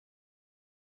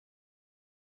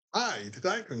Hi,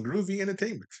 tonight on Groovy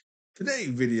Entertainment. Today's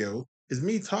video is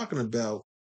me talking about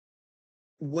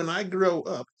when I grow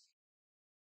up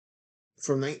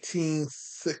from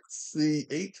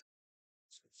 1968.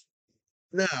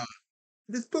 Now,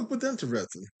 this book was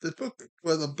interesting. This book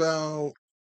was about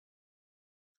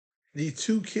these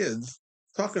two kids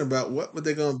talking about what were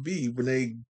they going to be when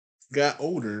they got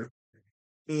older.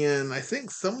 And I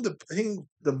think the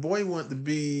boy wanted to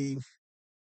be,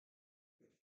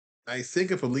 a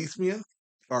policeman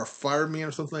or a fireman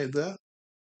or something like that.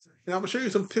 And I'm going to show you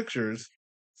some pictures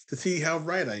to see how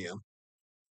right I am.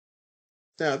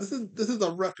 Now, this is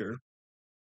a record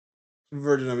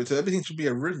version of it, so everything should be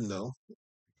original.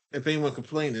 If anyone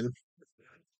complaining,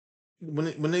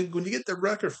 when you get the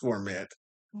record format,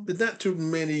 there's not too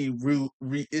many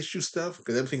reissue stuff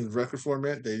because everything's record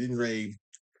format. They didn't really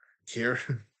care.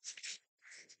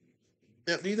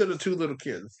 Yeah, these are the two little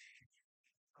kids.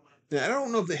 Now I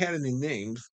don't know if they had any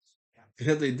names, and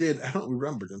if they did, I don't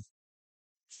remember them.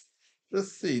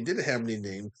 Let's see, did it have any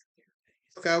names?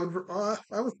 Okay, I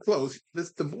was close.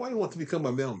 This the boy wants to become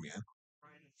a mailman.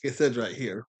 It says right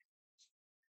here.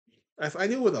 I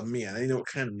knew it was a man. I didn't know what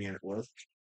kind of man it was.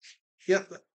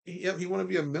 Yep, yep. He wanted to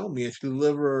be a mailman to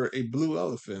deliver a blue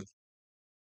elephant.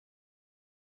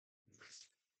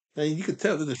 And you could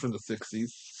tell this is from the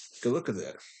 60s. Go look at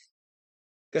that.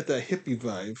 Got that hippie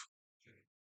vibe.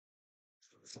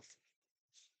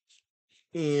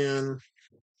 And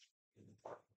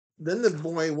then the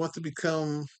boy wants to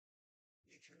become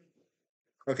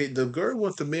okay, the girl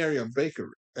wants to marry a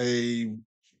baker. A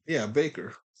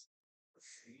baker.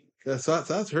 That's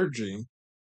her dream.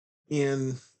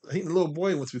 And I think the little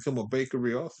boy wants to become a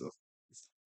bakery also.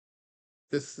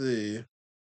 Let's see.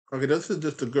 Okay, this is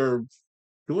just a girl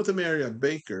who wants to marry a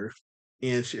baker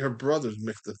and her brother's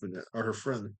mixed up in it, or her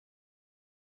friend.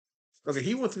 Okay,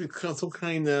 he wants to become some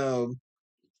kind of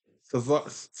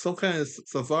safari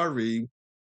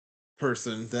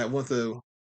person that wants to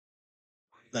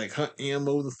like hunt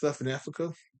animals and stuff in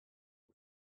Africa.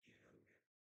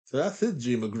 So that's his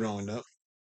dream of growing up.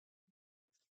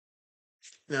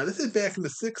 Now this is back in the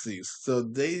 60s, so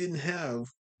they didn't have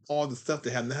all the stuff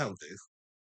they have nowadays.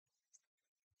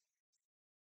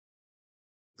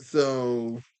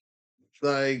 So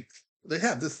like they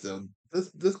have this though.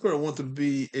 This girl wants to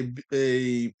be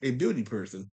a beauty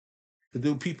person to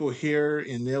do people hair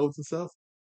and nails and stuff.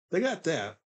 They got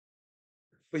that,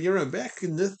 but you're right, back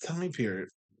in this time period,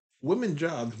 women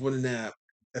jobs wasn't that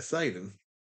exciting,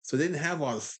 so they didn't have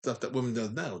all the stuff that women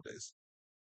does nowadays.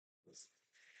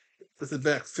 This is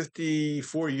back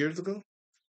 54 years ago.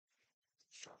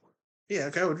 Yeah,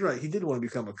 okay, I was right. He did want to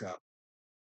become a cop.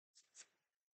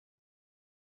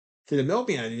 See, the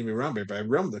milkman I didn't even remember, but I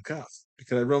remember the cops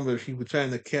because I remember he was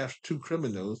trying to catch two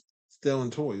criminals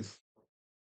stealing toys.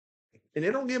 And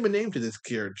they don't give a name to this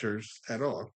characters at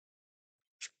all.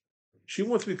 She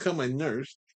wants to become a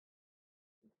nurse.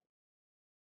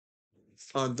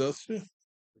 Does she?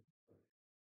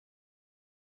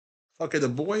 Okay, the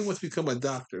boy wants to become a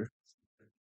doctor.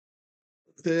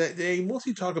 They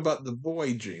mostly talk about the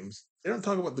boy dreams. They don't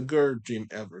talk about the girl dream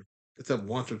ever, except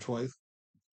once or twice.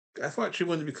 I thought she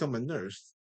wanted to become a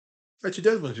nurse. But she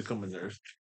does want to become a nurse.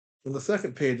 On the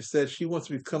second page, it says she wants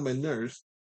to become a nurse.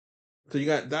 So you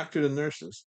got doctors and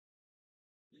nurses.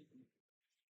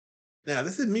 Now,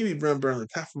 this is me remember on the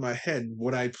top of my head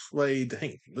what I played. I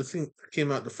think this thing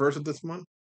came out the first of this month.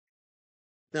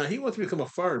 Now, he wants to become a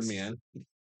fireman,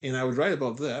 and I was right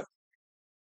about that.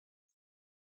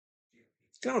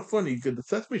 It's kind of funny because the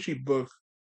Sesame Street book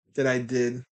that I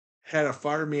did had a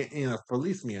fireman and a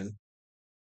policeman.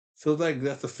 So, like,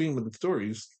 that's the theme of the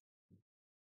stories.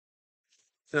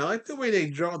 And I like the way they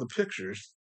draw the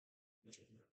pictures.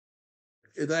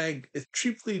 It's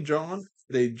cheaply drawn.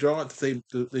 They draw it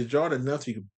enough so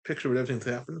you can picture what everything's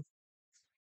happening.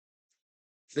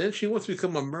 Then she wants to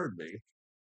become a mermaid.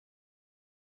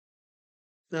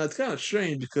 Now it's kind of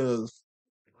strange because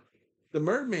the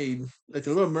mermaid, like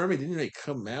the Little Mermaid, didn't really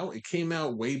come out. It came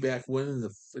out way back when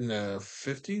in the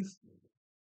 50s,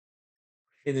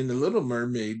 and then the Little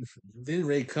Mermaid didn't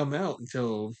really come out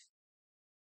until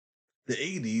the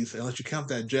 80s, unless you count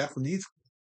that Japanese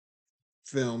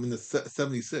film in the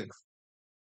 76.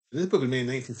 This book was made in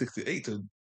 1968,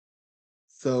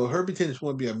 so Herbie Tennant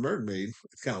want to be a mermaid.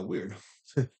 It's kind of weird,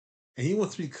 and he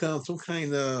wants to become some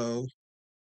kind of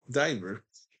diver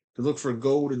to look for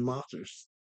gold and monsters.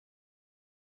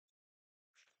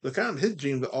 The kind of his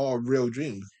dreams are all real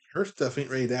dreams. Her stuff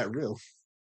ain't really that real.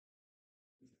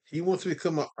 He wants to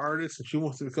become an artist and she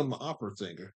wants to become an opera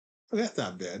singer. Oh, that's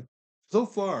not bad. So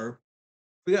far,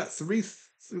 we got three.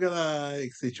 We got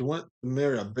like, see, she wants to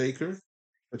marry a baker.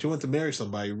 but she wants to marry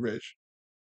somebody rich.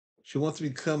 She wants to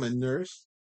become a nurse,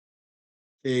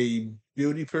 a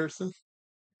beauty person,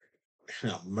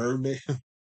 a mermaid,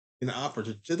 an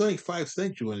opera. There's only 5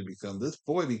 things you want to become. This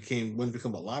boy wanted to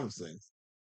become a lot of things.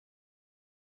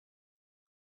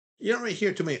 You don't really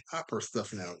hear too many opera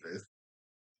stuff nowadays.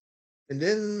 And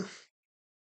then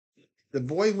the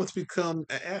boy wants to become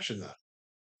an astronaut.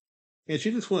 And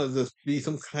she just wanted to be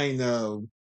some kind of,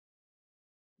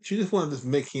 she just wanted to just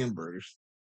make hamburgers.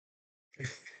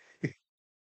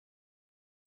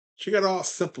 She got all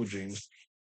simple dreams.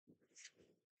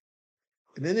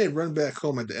 And then they run back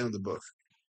home at the end of the book.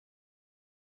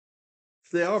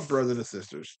 They are brothers and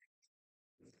sisters.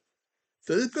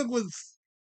 So this book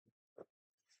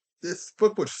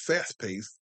was fast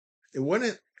paced. It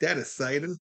wasn't that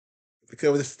exciting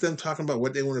because it's them talking about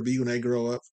what they want to be when they grow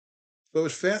up. But it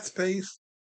was fast paced.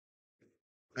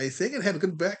 I think it had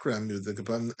good background music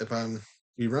if I'm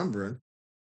remembering.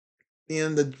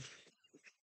 And the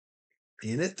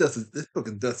and this book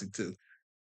is dusty too.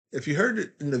 If you heard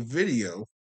it in the video,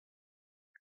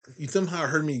 you somehow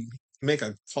heard me make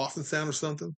a coughing sound or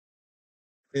something.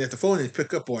 And if the phone didn't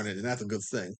pick up on it, then that's a good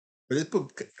thing. But this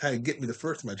book kind of get me the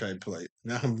first time I tried to play it.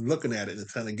 Now I'm looking at it and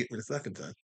it's trying to get me the second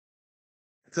time.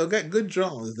 So it got good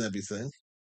drawings and everything.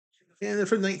 And it's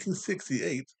from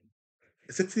 1968.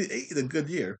 68 is a good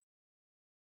year.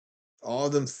 All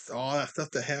that stuff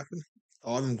that happened,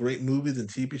 all them great movies and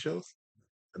TV shows,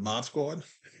 the Mob Squad.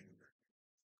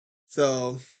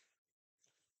 So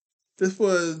this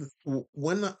was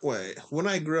when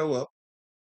I grow up.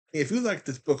 If you like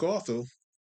this book also,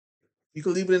 you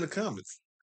can leave it in the comments.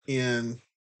 And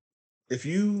if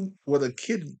you were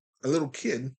a little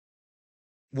kid,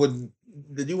 would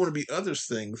did you want to be other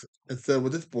things instead of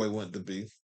what this boy wanted to be?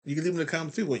 You can leave in the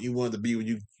comments too what you wanted to be when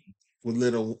you were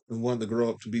little and wanted to grow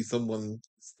up to be someone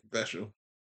special.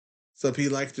 So if you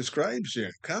like, subscribe,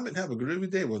 share, comment, have a great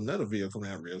day. Well, another video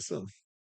coming out real soon.